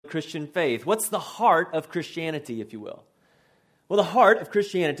Christian faith. What's the heart of Christianity, if you will? Well, the heart of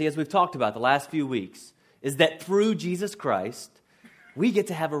Christianity, as we've talked about the last few weeks, is that through Jesus Christ, we get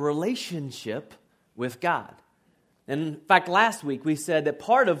to have a relationship with God. And in fact, last week we said that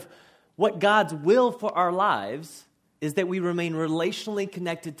part of what God's will for our lives is that we remain relationally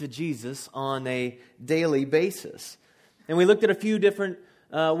connected to Jesus on a daily basis. And we looked at a few different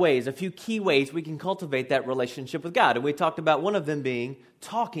ways, a few key ways we can cultivate that relationship with God. And we talked about one of them being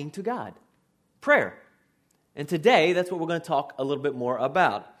talking to God, prayer. And today, that's what we're going to talk a little bit more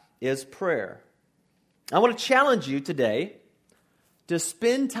about, is prayer. I want to challenge you today to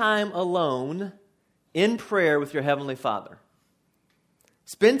spend time alone in prayer with your Heavenly Father.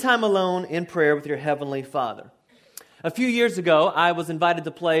 Spend time alone in prayer with your Heavenly Father. A few years ago, I was invited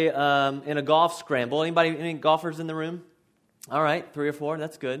to play in a golf scramble. Any golfers in the room? All right, 3 or 4,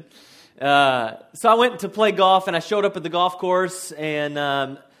 that's good. So I went to play golf, and I showed up at the golf course and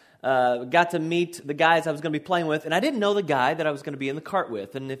got to meet the guys I was going to be playing with. And I didn't know the guy that I was going to be in the cart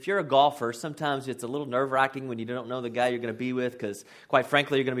with. And if you're a golfer, sometimes it's a little nerve-wracking when you don't know the guy you're going to be with because, quite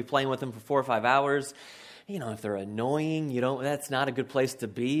frankly, you're going to be playing with them for 4 or 5 hours. You know, if they're annoying, that's not a good place to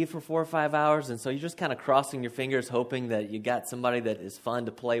be for 4 or 5 hours. And so you're just kind of crossing your fingers, hoping that you got somebody that is fun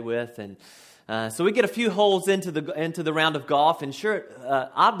to play with. And so we get a few holes into the round of golf. And sure,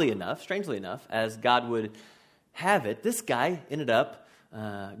 oddly enough, strangely enough, as God would have it, this guy ended up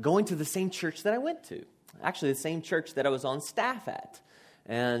going to the same church that I went to. Actually, the same church that I was on staff at.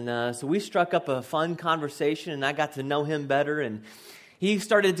 And so we struck up a fun conversation, and I got to know him better. And he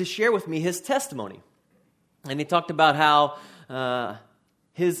started to share with me his testimony. And he talked about how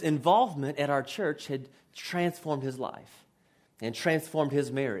his involvement at our church had transformed his life and transformed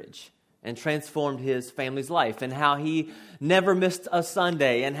his marriage and transformed his family's life, and how he never missed a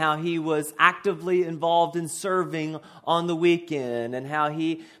Sunday, and how he was actively involved in serving on the weekend, and how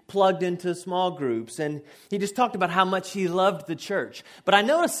he plugged into small groups. And he just talked about how much he loved the church. But I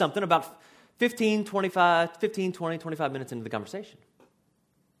noticed something about 20, 25 minutes into the conversation.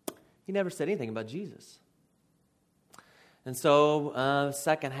 He never said anything about Jesus. And so,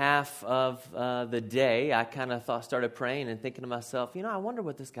 second half of the day, I kind of started praying and thinking to myself, I wonder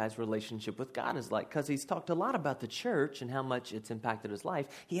what this guy's relationship with God is like, because he's talked a lot about the church and how much it's impacted his life.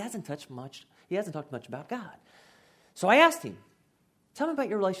 He hasn't talked much about God. So I asked him, tell me about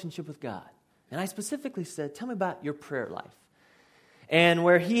your relationship with God. And I specifically said, tell me about your prayer life. And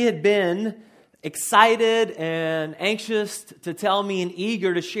where he had been excited and anxious to tell me and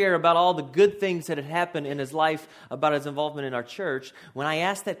eager to share about all the good things that had happened in his life about his involvement in our church, when I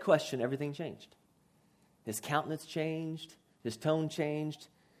asked that question, everything changed. His countenance changed. His tone changed.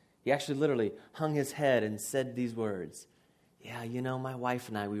 He actually literally hung his head and said these words, my wife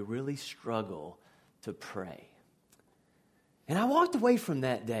and I, we really struggle to pray. And I walked away from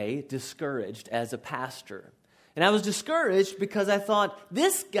that day discouraged as a pastor. And I was discouraged because I thought,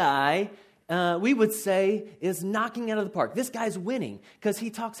 this guy, we would say, is knocking out of the park. This guy's winning because he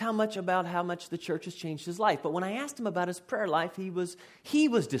talks about how much the church has changed his life. But when I asked him about his prayer life, he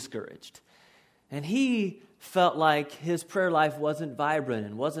was discouraged. And he felt like his prayer life wasn't vibrant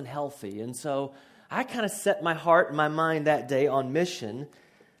and wasn't healthy. And so I kind of set my heart and my mind that day on mission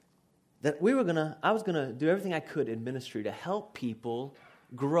that I was going to do everything I could in ministry to help people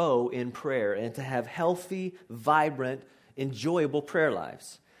grow in prayer and to have healthy, vibrant, enjoyable prayer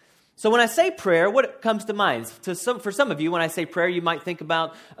lives. So when I say prayer, what comes to mind? For some of you, when I say prayer, you might think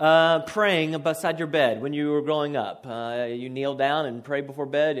about praying beside your bed when you were growing up. You kneel down and pray before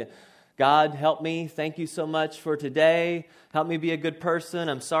bed. God, help me. Thank you so much for today. Help me be a good person.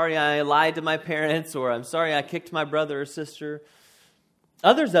 I'm sorry I lied to my parents, or I'm sorry I kicked my brother or sister.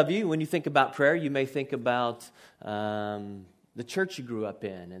 Others of you, when you think about prayer, you may think about the church you grew up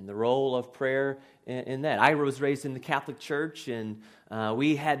in and the role of prayer in that. I was raised in the Catholic Church, and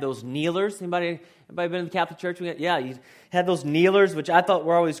we had those kneelers. Anybody been in the Catholic Church? You had those kneelers, which I thought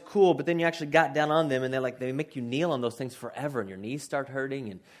were always cool, but then you actually got down on them, and they make you kneel on those things forever, and your knees start hurting.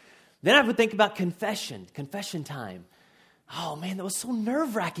 And then I would think about confession time. Oh man, that was so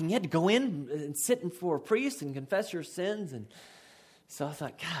nerve-wracking. You had to go in and sit before a priest and confess your sins, and so I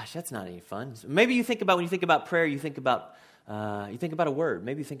thought, gosh, that's not any fun. So maybe you think about, when you think about prayer, you think about a word.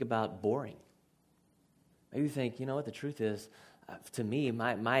 Maybe you think about boring. Maybe you think, what the truth is, to me,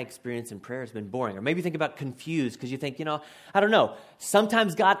 my experience in prayer has been boring. Or maybe you think about confused because you think, I don't know.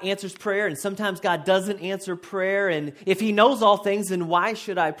 Sometimes God answers prayer and sometimes God doesn't answer prayer. And if he knows all things, then why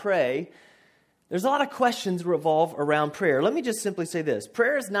should I pray? There's a lot of questions revolve around prayer. Let me just simply say this.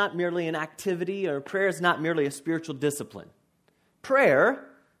 Prayer is not merely an activity, or prayer is not merely a spiritual discipline. Prayer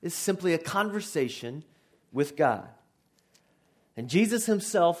is simply a conversation with God. And Jesus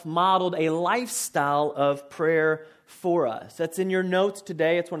himself modeled a lifestyle of prayer for us. That's in your notes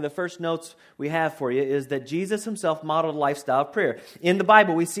today. It's one of the first notes we have for you, is that Jesus himself modeled a lifestyle of prayer. In the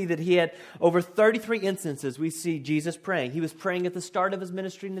Bible, we see that he had over 33 instances we see Jesus praying. He was praying at the start of his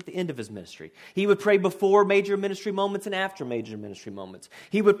ministry and at the end of his ministry. He would pray before major ministry moments and after major ministry moments.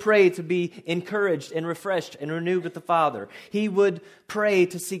 He would pray to be encouraged and refreshed and renewed with the Father. He would pray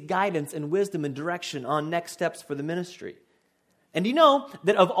to seek guidance and wisdom and direction on next steps for the ministry. And do you know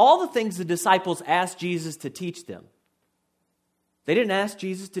that of all the things the disciples asked Jesus to teach them, they didn't ask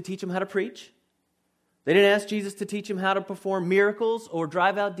Jesus to teach them how to preach. They didn't ask Jesus to teach them how to perform miracles or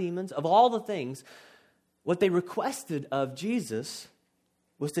drive out demons. Of all the things, what they requested of Jesus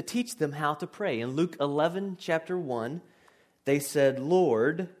was to teach them how to pray. In Luke 11, chapter 1, they said,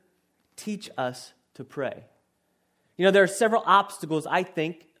 "Lord, teach us to pray." You know, there are several obstacles, I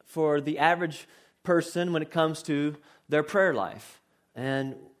think, for the average person when it comes to their prayer life.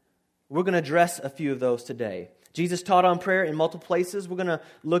 And we're going to address a few of those today. Jesus taught on prayer in multiple places. We're going to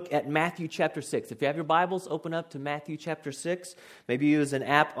look at Matthew chapter 6. If you have your Bibles, open up to Matthew chapter 6. Maybe use an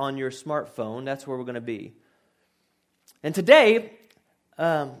app on your smartphone. That's where we're going to be. And today,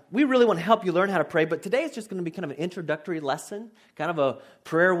 we really want to help you learn how to pray, but today it's just going to be kind of an introductory lesson, kind of a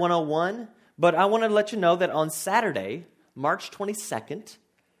prayer 101. But I want to let you know that on Saturday, March 22nd,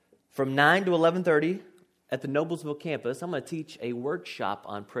 from 9 to 11:30, at the Noblesville campus, I'm going to teach a workshop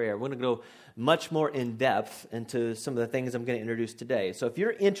on prayer. We're going to go much more in depth into some of the things I'm going to introduce today. So if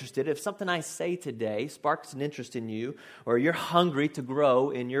you're interested, if something I say today sparks an interest in you, or you're hungry to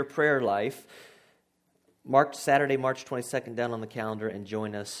grow in your prayer life, mark Saturday, March 22nd down on the calendar and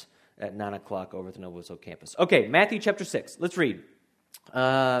join us at 9 o'clock over at the Noblesville campus. Okay, Matthew chapter 6. Let's read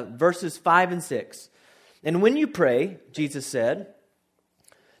verses 5 and 6. "And when you pray," Jesus said,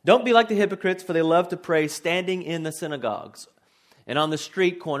 "don't be like the hypocrites, for they love to pray standing in the synagogues and on the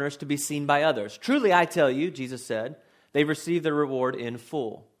street corners to be seen by others. Truly, I tell you," Jesus said, "they receive their reward in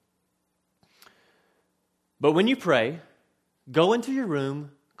full. But when you pray, go into your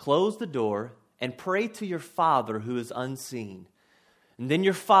room, close the door, and pray to your Father who is unseen. And then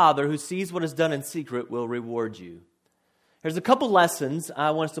your Father who sees what is done in secret will reward you." There's a couple lessons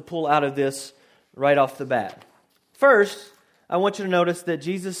I want us to pull out of this right off the bat. First, I want you to notice that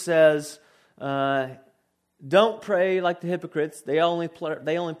Jesus says, don't pray like the hypocrites. They only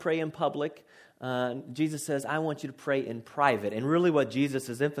pray in public. Jesus says, I want you to pray in private. And really what Jesus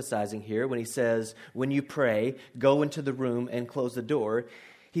is emphasizing here when he says, when you pray, go into the room and close the door,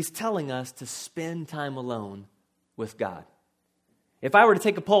 he's telling us to spend time alone with God. If I were to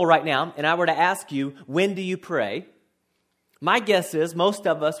take a poll right now and I were to ask you, when do you pray? My guess is most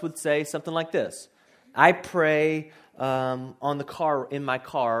of us would say something like this. I pray in my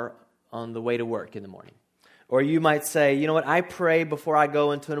car on the way to work in the morning. Or you might say, you know what, I pray before I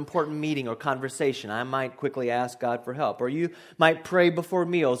go into an important meeting or conversation. I might quickly ask God for help. Or you might pray before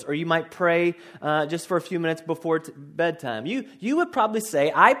meals. Or you might pray just for a few minutes before bedtime. You would probably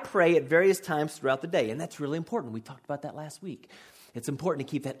say, I pray at various times throughout the day. And that's really important. We talked about that last week. It's important to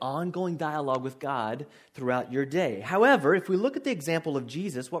keep that ongoing dialogue with God throughout your day. However, if we look at the example of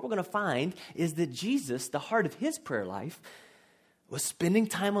Jesus, what we're going to find is that Jesus, the heart of his prayer life, was spending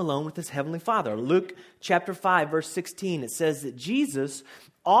time alone with his heavenly Father. Luke chapter 5, verse 16, it says that Jesus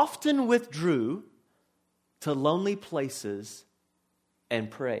often withdrew to lonely places and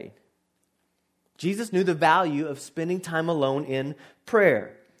prayed. Jesus knew the value of spending time alone in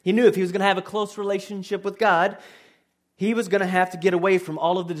prayer. He knew if he was going to have a close relationship with God, he was going to have to get away from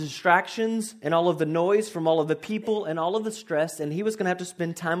all of the distractions and all of the noise, from all of the people and all of the stress, and he was going to have to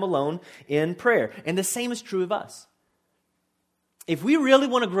spend time alone in prayer. And the same is true of us. If we really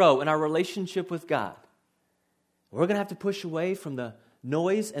want to grow in our relationship with God, we're going to have to push away from the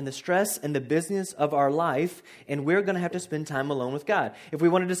noise and the stress and the business of our life, and we're going to have to spend time alone with God. If we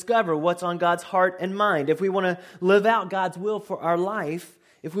want to discover what's on God's heart and mind, if we want to live out God's will for our life,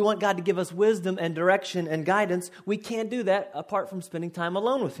 if we want God to give us wisdom and direction and guidance, we can't do that apart from spending time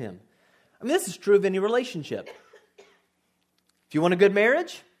alone with him. I mean, this is true of any relationship. If you want a good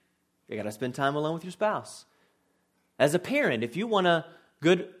marriage, you got to spend time alone with your spouse. As a parent, if you want a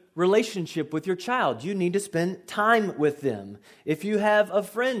good relationship with your child, you need to spend time with them. If you have a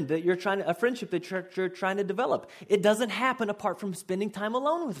friend that a friendship that you're trying to develop, it doesn't happen apart from spending time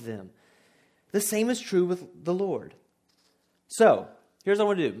alone with them. The same is true with the Lord. So, here's what I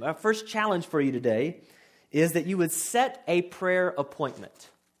want to do. My first challenge for you today is that you would set a prayer appointment.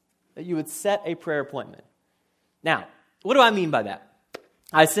 Now, what do I mean by that?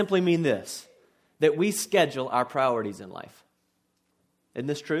 I simply mean this, that we schedule our priorities in life. Isn't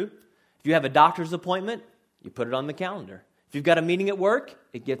this true? If you have a doctor's appointment, you put it on the calendar. If you've got a meeting at work,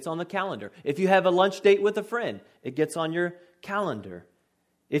 it gets on the calendar. If you have a lunch date with a friend, it gets on your calendar.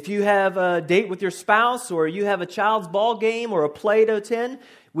 If you have a date with your spouse or you have a child's ball game or a play to attend,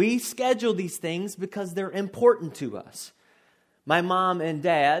 we schedule these things because they're important to us. My mom and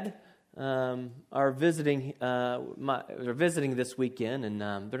dad are visiting this weekend, and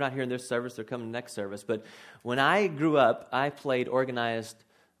they're not here in this service. They're coming next service. But when I grew up, I played organized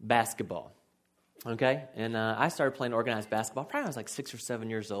basketball. Okay, and I started playing organized basketball probably when I was like 6 or 7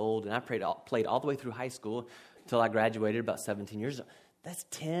 years old, and I played all the way through high school until I graduated about 17 years old. That's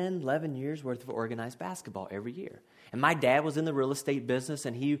 10, 11 years worth of organized basketball every year. And my dad was in the real estate business,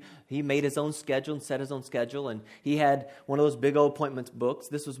 and he made his own schedule and set his own schedule, and he had one of those big old appointments books.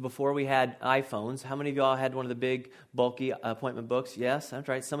 This was before we had iPhones. How many of y'all had one of the big, bulky appointment books? Yes, that's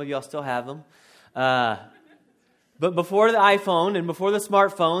right. Some of y'all still have them. But before the iPhone and before the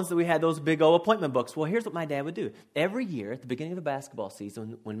smartphones, that we had those big old appointment books. Well, here's what my dad would do. Every year at the beginning of the basketball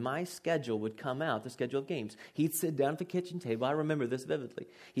season, when my schedule would come out, the schedule of games, he'd sit down at the kitchen table. I remember this vividly.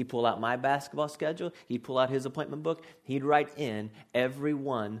 He'd pull out my basketball schedule. He'd pull out his appointment book. He'd write in every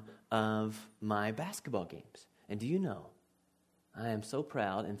one of my basketball games. And do you know, I am so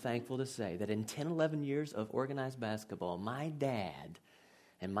proud and thankful to say that in 10, 11 years of organized basketball, my dad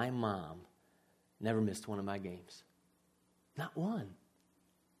and my mom never missed one of my games. Not one.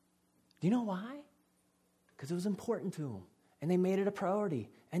 Do you know why? Because it was important to them. And they made it a priority.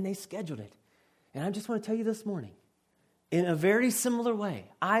 And they scheduled it. And I just want to tell you this morning, in a very similar way,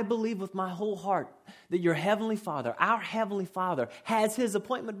 I believe with my whole heart that your Heavenly Father, our Heavenly Father, has His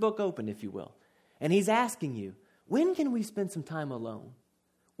appointment book open, if you will. And He's asking you, when can we spend some time alone?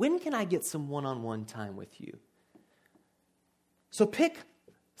 When can I get some one-on-one time with you? So pick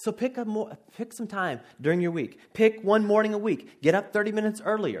some time during your week. Pick one morning a week. Get up 30 minutes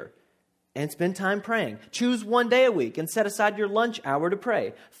earlier and spend time praying. Choose one day a week and set aside your lunch hour to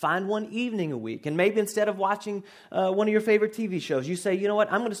pray. Find one evening a week. And maybe instead of watching one of your favorite TV shows, you say, you know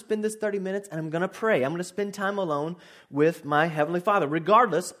what, I'm going to spend this 30 minutes and I'm going to pray. I'm going to spend time alone with my Heavenly Father.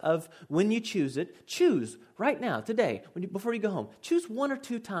 Regardless of when you choose it, choose right now, today, before you go home. Choose one or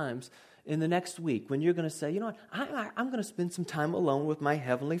two times in the next week when you're going to say, you know what, I'm going to spend some time alone with my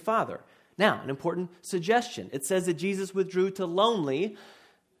Heavenly Father. Now, an important suggestion. It says that Jesus withdrew to lonely.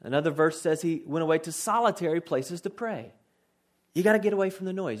 Another verse says He went away to solitary places to pray. You got to get away from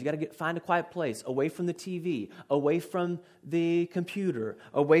the noise. You got to find a quiet place, away from the TV, away from the computer,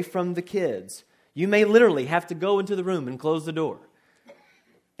 away from the kids. You may literally have to go into the room and close the door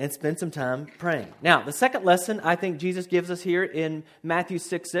and spend some time praying. Now, the second lesson I think Jesus gives us here in Matthew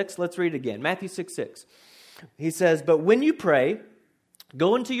 6:6. Let's read it again. Matthew 6:6. He says, but when you pray,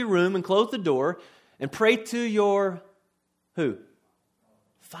 go into your room and close the door and pray to your, who?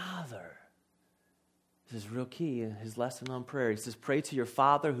 Father. This is real key in his lesson on prayer. He says, pray to your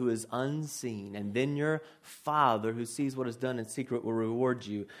Father who is unseen, and then your Father who sees what is done in secret will reward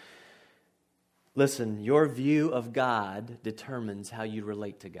you. Listen, your view of God determines how you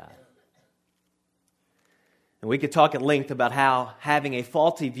relate to God. And we could talk at length about how having a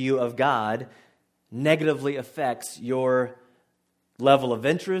faulty view of God negatively affects your level of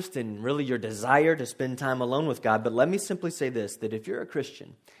interest and really your desire to spend time alone with God. But let me simply say this, that if you're a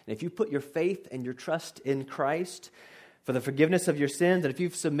Christian, and if you put your faith and your trust in Christ for the forgiveness of your sins, and if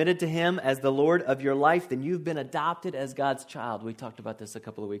you've submitted to Him as the Lord of your life, then you've been adopted as God's child. We talked about this a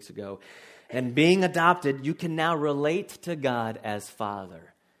couple of weeks ago. And being adopted, you can now relate to God as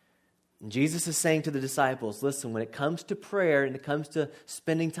Father. And Jesus is saying to the disciples, listen, when it comes to prayer and it comes to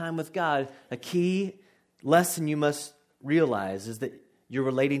spending time with God, a key lesson you must realize is that you're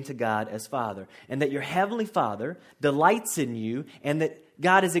relating to God as Father, and that your Heavenly Father delights in you, and that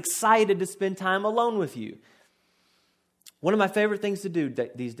God is excited to spend time alone with you. One of my favorite things to do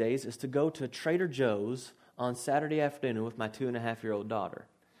these days is to go to Trader Joe's on Saturday afternoon with my 2.5-year-old daughter.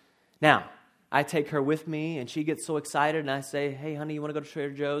 Now, I take her with me, and she gets so excited, and I say, hey, honey, you want to go to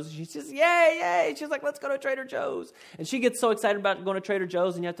Trader Joe's? And she says, yay, yay. She's like, let's go to Trader Joe's. And she gets so excited about going to Trader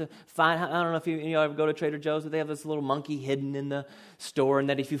Joe's, and you have to find, I don't know if you ever go to Trader Joe's, but they have this little monkey hidden in the store, and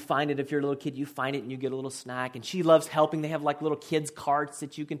that if you find it, if you're a little kid, you find it, and you get a little snack. And she loves helping. They have like little kids' carts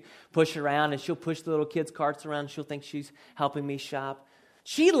that you can push around, and she'll push the little kids' carts around, and she'll think she's helping me shop.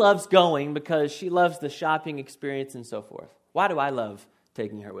 She loves going because she loves the shopping experience and so forth. Why do I love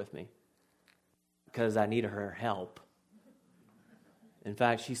taking her with me? Because I need her help. In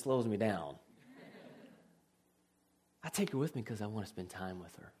fact, she slows me down. I take her with me because I want to spend time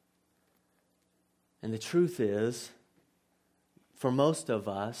with her. And the truth is, for most of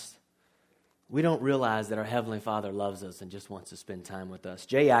us, we don't realize that our Heavenly Father loves us and just wants to spend time with us.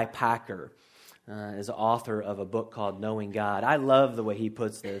 J.I. Packer is the author of a book called Knowing God. I love the way he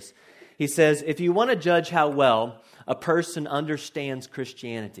puts this. He says, if you want to judge how well a person understands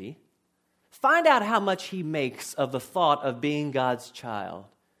Christianity, find out how much he makes of the thought of being God's child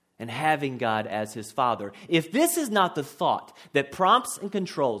and having God as his Father. If this is not the thought that prompts and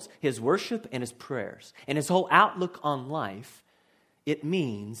controls his worship and his prayers and his whole outlook on life, it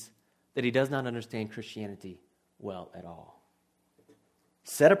means that he does not understand Christianity well at all.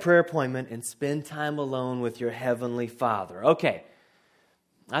 Set a prayer appointment and spend time alone with your Heavenly Father. Okay,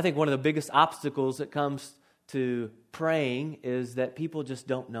 I think one of the biggest obstacles that comes to praying is that people just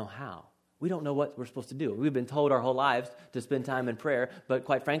don't know how. We don't know what we're supposed to do. We've been told our whole lives to spend time in prayer, but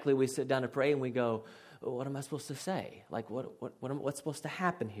quite frankly, we sit down to pray and we go, what am I supposed to say? Like, what's supposed to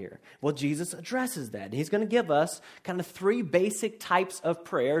happen here? Well, Jesus addresses that. He's going to give us kind of 3 basic types of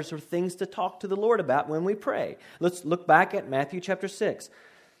prayers or things to talk to the Lord about when we pray. Let's look back at Matthew chapter 6.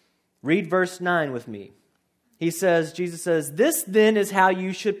 Read verse 9 with me. Jesus says, this then is how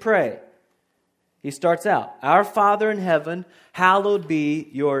you should pray. He starts out, our Father in heaven, hallowed be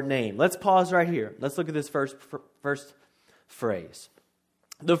your name. Let's pause right here. Let's look at this first phrase.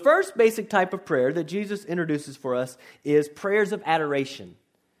 The first basic type of prayer that Jesus introduces for us is prayers of adoration.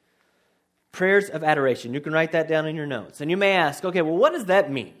 Prayers of adoration. You can write that down in your notes. And you may ask, okay, well, what does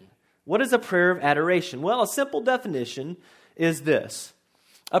that mean? What is a prayer of adoration? Well, a simple definition is this.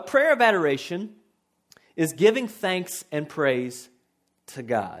 A prayer of adoration is giving thanks and praise to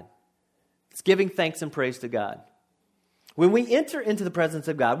God. It's giving thanks and praise to God. When we enter into the presence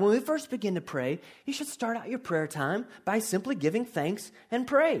of God, when we first begin to pray, you should start out your prayer time by simply giving thanks and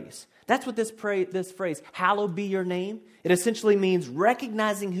praise. That's what this phrase, hallowed be your name, it essentially means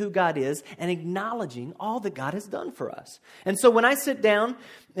recognizing who God is and acknowledging all that God has done for us. And so when I sit down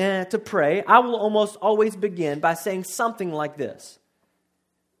to pray, I will almost always begin by saying something like this.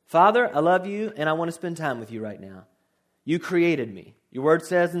 Father, I love you and I want to spend time with you right now. You created me. Your word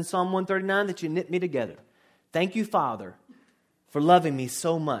says in Psalm 139 that you knit me together. Thank you, Father, for loving me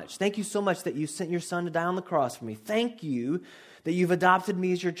so much. Thank you so much that you sent your Son to die on the cross for me. Thank you that you've adopted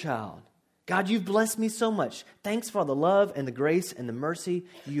me as your child. God, you've blessed me so much. Thanks for the love and the grace and the mercy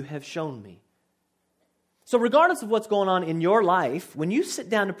you have shown me. So regardless of what's going on in your life, when you sit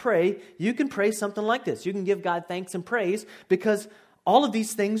down to pray, you can pray something like this. You can give God thanks and praise because all of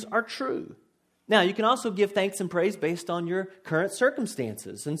these things are true. Now, you can also give thanks and praise based on your current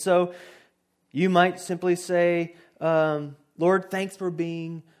circumstances. And so you might simply say, Lord, thanks for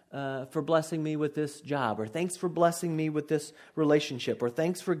blessing me with this job, or thanks for blessing me with this relationship, or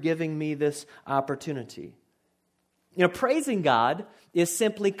thanks for giving me this opportunity. You know, praising God is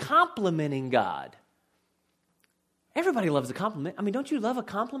simply complimenting God. Everybody loves a compliment. I mean, don't you love a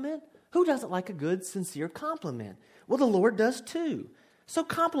compliment? Who doesn't like a good, sincere compliment? Well, the Lord does too. So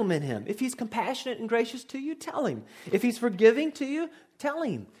compliment Him. If He's compassionate and gracious to you, tell Him. If He's forgiving to you, tell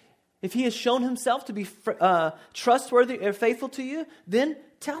Him. If He has shown Himself to be trustworthy or faithful to you, then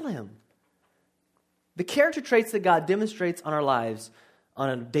tell Him. The character traits that God demonstrates on our lives on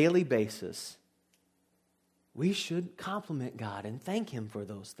a daily basis, we should compliment God and thank Him for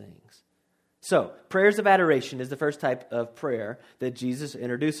those things. So, prayers of adoration is the first type of prayer that Jesus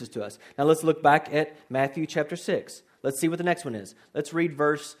introduces to us. Now let's look back at Matthew chapter 6. Let's see what the next one is. Let's read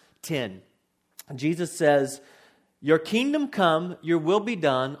verse 10. Jesus says, your kingdom come, your will be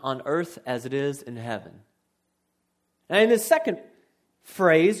done on earth as it is in heaven. And in the second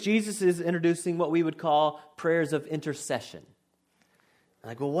phrase, Jesus is introducing what we would call prayers of intercession.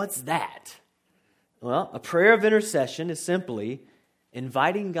 Like, well, what's that? Well, a prayer of intercession is simply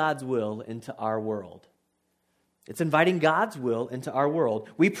inviting God's will into our world. It's inviting God's will into our world.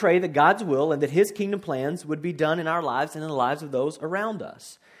 We pray that God's will and that His kingdom plans would be done in our lives and in the lives of those around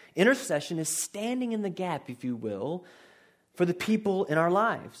us. Intercession is standing in the gap, if you will, for the people in our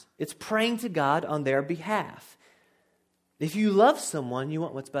lives. It's praying to God on their behalf. If you love someone, you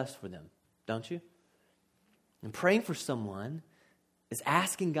want what's best for them, don't you? And praying for someone is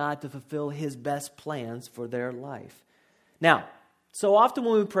asking God to fulfill His best plans for their life. Now, so often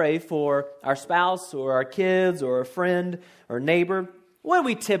when we pray for our spouse or our kids or a friend or neighbor, what do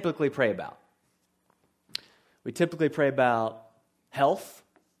we typically pray about? We typically pray about health.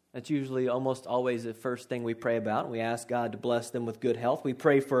 That's usually almost always the first thing we pray about. We ask God to bless them with good health. We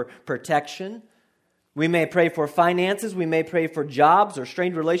pray for protection. We may pray for finances. We may pray for jobs or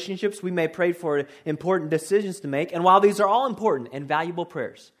strained relationships. We may pray for important decisions to make. And while these are all important and valuable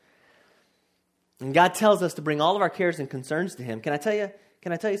prayers, and God tells us to bring all of our cares and concerns to Him, can I tell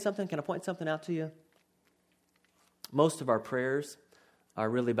you something? Can I point something out to you? Most of our prayers are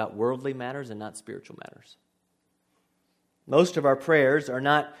really about worldly matters and not spiritual matters. Most of our prayers are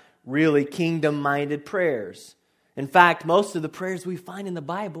not really kingdom-minded prayers. In fact, most of the prayers we find in the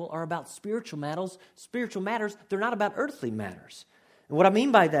Bible are about spiritual matters. Spiritual matters, they're not about earthly matters. And what I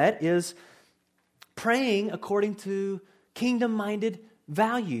mean by that is praying according to kingdom-minded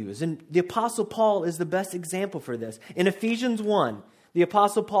values. And the Apostle Paul is the best example for this. In Ephesians 1, the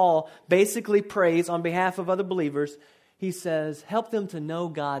Apostle Paul basically prays on behalf of other believers. He says, help them to know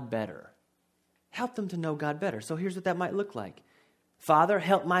God better. Help them to know God better. So here's what that might look like. Father,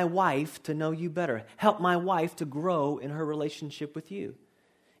 help my wife to know you better. Help my wife to grow in her relationship with you.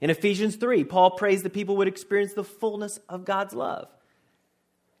 In Ephesians 3, Paul prays that people would experience the fullness of God's love.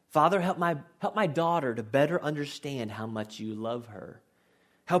 Father, help my daughter to better understand how much you love her.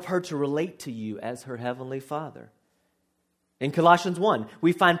 Help her to relate to you as her heavenly Father. In Colossians 1,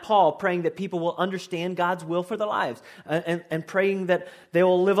 we find Paul praying that people will understand God's will for their lives and praying that they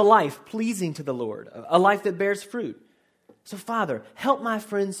will live a life pleasing to the Lord, a life that bears fruit. So, Father, help my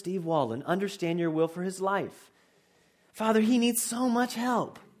friend Steve Wallen understand your will for his life. Father, he needs so much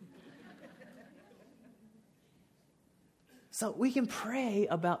help. So we can pray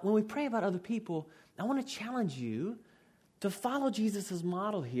about, when we pray about other people, I want to challenge you to follow Jesus'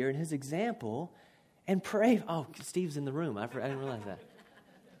 model here and his example and pray. Oh, Steve's in the room. I didn't realize that.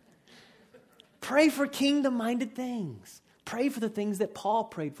 Pray for kingdom-minded things. Pray for the things that Paul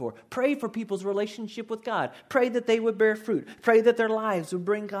prayed for. Pray for people's relationship with God. Pray that they would bear fruit. Pray that their lives would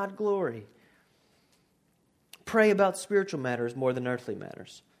bring God glory. Pray about spiritual matters more than earthly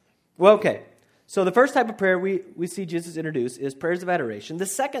matters. Well, okay. So the first type of prayer we see Jesus introduce is prayers of adoration. The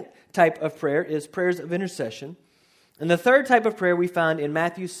second type of prayer is prayers of intercession. And the third type of prayer we find in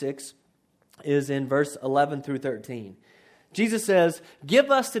Matthew 6 is in verse 11 through 13. Jesus says,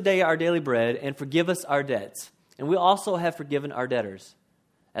 give us today our daily bread and forgive us our debts. And we also have forgiven our debtors,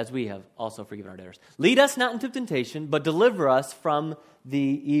 as we have also forgiven our debtors. Lead us not into temptation, but deliver us from the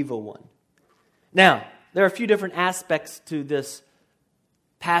evil one. Now, there are a few different aspects to this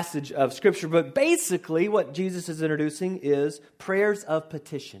passage of Scripture, but basically what Jesus is introducing is prayers of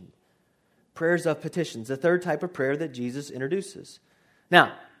petition. Prayers of petitions, the third type of prayer that Jesus introduces.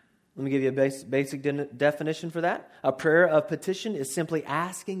 Now, let me give you a basic definition for that. A prayer of petition is simply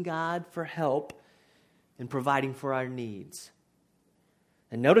asking God for help in providing for our needs.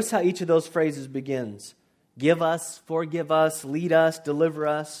 And notice how each of those phrases begins. Give us, forgive us, lead us, deliver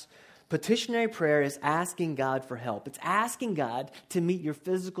us. Petitionary prayer is asking God for help. It's asking God to meet your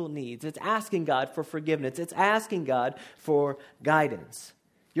physical needs. It's asking God for forgiveness. It's asking God for guidance.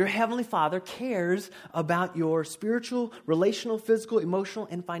 Your Heavenly Father cares about your spiritual, relational, physical, emotional,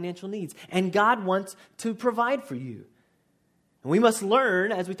 and financial needs. And God wants to provide for you. And we must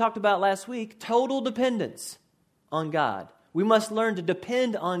learn, as we talked about last week, total dependence on God. We must learn to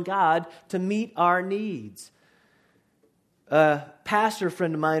depend on God to meet our needs. A pastor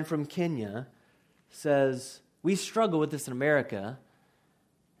friend of mine from Kenya says, we struggle with this in America.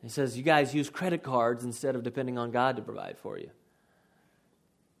 He says, you guys use credit cards instead of depending on God to provide for you.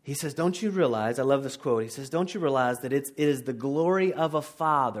 He says, don't you realize, I love this quote, he says, don't you realize that it is the glory of a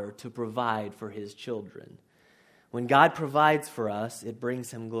father to provide for his children? When God provides for us, it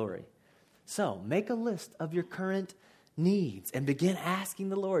brings him glory. So, make a list of your current needs and begin asking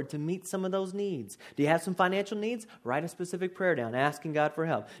the Lord to meet some of those needs. Do you have some financial needs? Write a specific prayer down, asking God for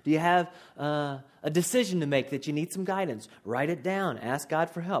help. Do you have a decision to make that you need some guidance? Write it down, ask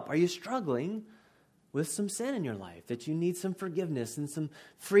God for help. Are you struggling with some sin in your life that you need some forgiveness and some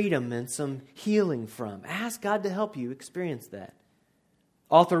freedom and some healing from? Ask God to help you experience that.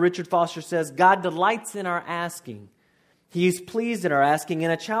 Author Richard Foster says, God delights in our asking. He is pleased in our asking. In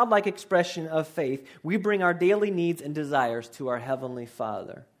a childlike expression of faith, we bring our daily needs and desires to our Heavenly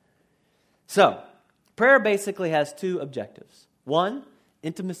Father. So, prayer basically has two objectives. One,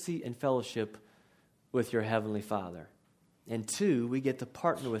 intimacy and fellowship with your Heavenly Father. And two, we get to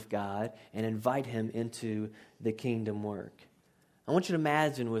partner with God and invite Him into the kingdom work. I want you to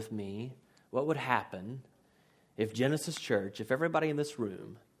imagine with me what would happen if Genesis Church, if everybody in this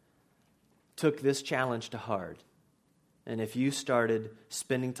room took this challenge to heart, and if you started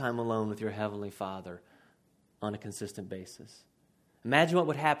spending time alone with your Heavenly Father on a consistent basis. Imagine what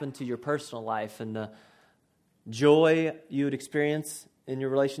would happen to your personal life and the joy you would experience in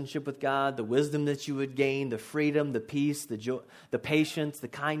your relationship with God, the wisdom that you would gain, the freedom, the peace, the joy, the patience, the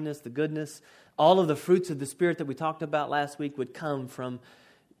kindness, the goodness. All of the fruits of the Spirit that we talked about last week would come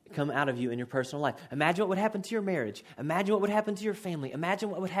out of you in your personal life. Imagine what would happen to your marriage. Imagine what would happen to your family. Imagine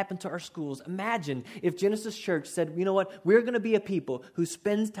what would happen to our schools. Imagine if Genesis Church said, you know what, we're going to be a people who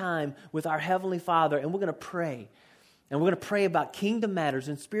spends time with our Heavenly Father and we're going to pray. And we're going to pray about kingdom matters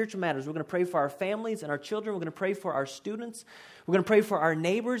and spiritual matters. We're going to pray for our families and our children. We're going to pray for our students. We're going to pray for our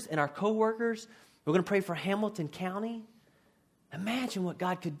neighbors and our coworkers. We're going to pray for Hamilton County. Imagine what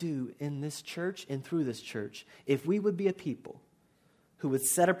God could do in this church and through this church if we would be a people who would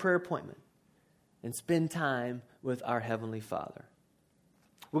set a prayer appointment and spend time with our Heavenly Father.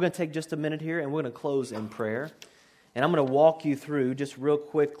 We're going to take just a minute here and we're going to close in prayer. And I'm going to walk you through just real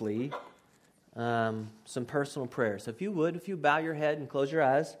quickly some personal prayers. So if you bow your head and close your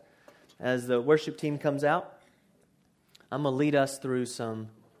eyes as the worship team comes out, I'm going to lead us through some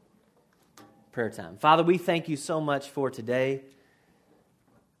prayer time. Father, we thank you so much for today.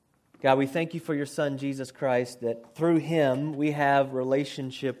 God, we thank you for your Son, Jesus Christ, that through him we have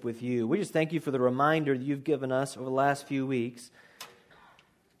relationship with you. We just thank you for the reminder that you've given us over the last few weeks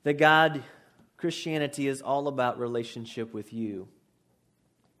that God, Christianity is all about relationship with you.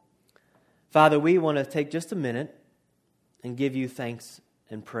 Father, we want to take just a minute and give you thanks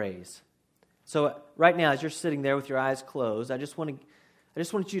and praise. So right now, as you're sitting there with your eyes closed, I just want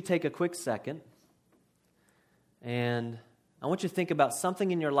you to take a quick second, and I want you to think about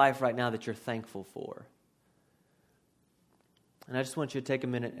something in your life right now that you're thankful for. And I just want you to take a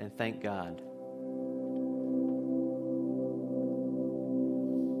minute and thank God.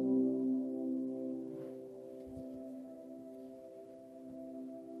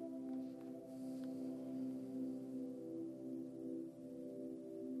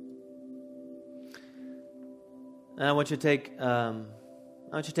 And I want you to take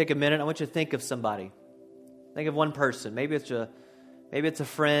a minute. I want you to think of somebody. Think of one person. Maybe it's a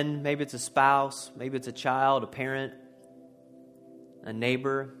friend. Maybe it's a spouse. Maybe it's a child, a parent, a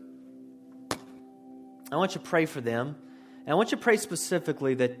neighbor. I want you to pray for them. And I want you to pray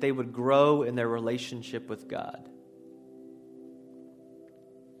specifically that they would grow in their relationship with God.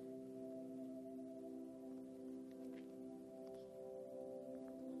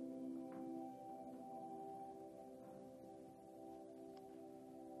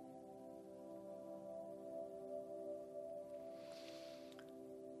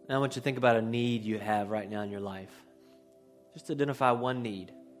 And I want you to think about a need you have right now in your life. Just identify one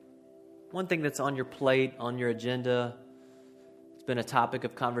need. One thing that's on your plate, on your agenda. It's been a topic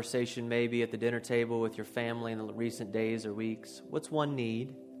of conversation maybe at the dinner table with your family in the recent days or weeks. What's one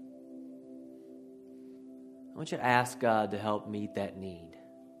need? I want you to ask God to help meet that need.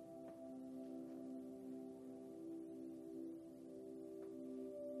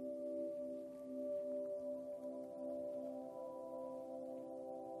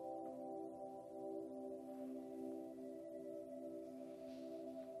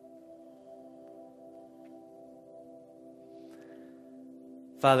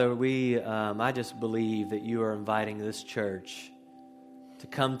 Father, I just believe that you are inviting this church to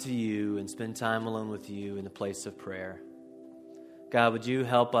come to you and spend time alone with you in the place of prayer. God, would you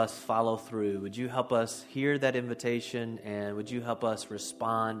help us follow through? Would you help us hear that invitation? And would you help us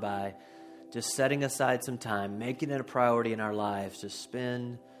respond by just setting aside some time, making it a priority in our lives to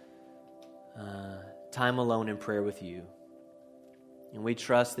spend time alone in prayer with you? And we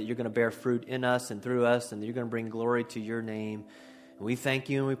trust that you're going to bear fruit in us and through us, and that you're going to bring glory to your name. We thank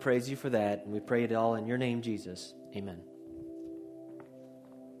you and we praise you for that. And we pray it all in your name, Jesus. Amen.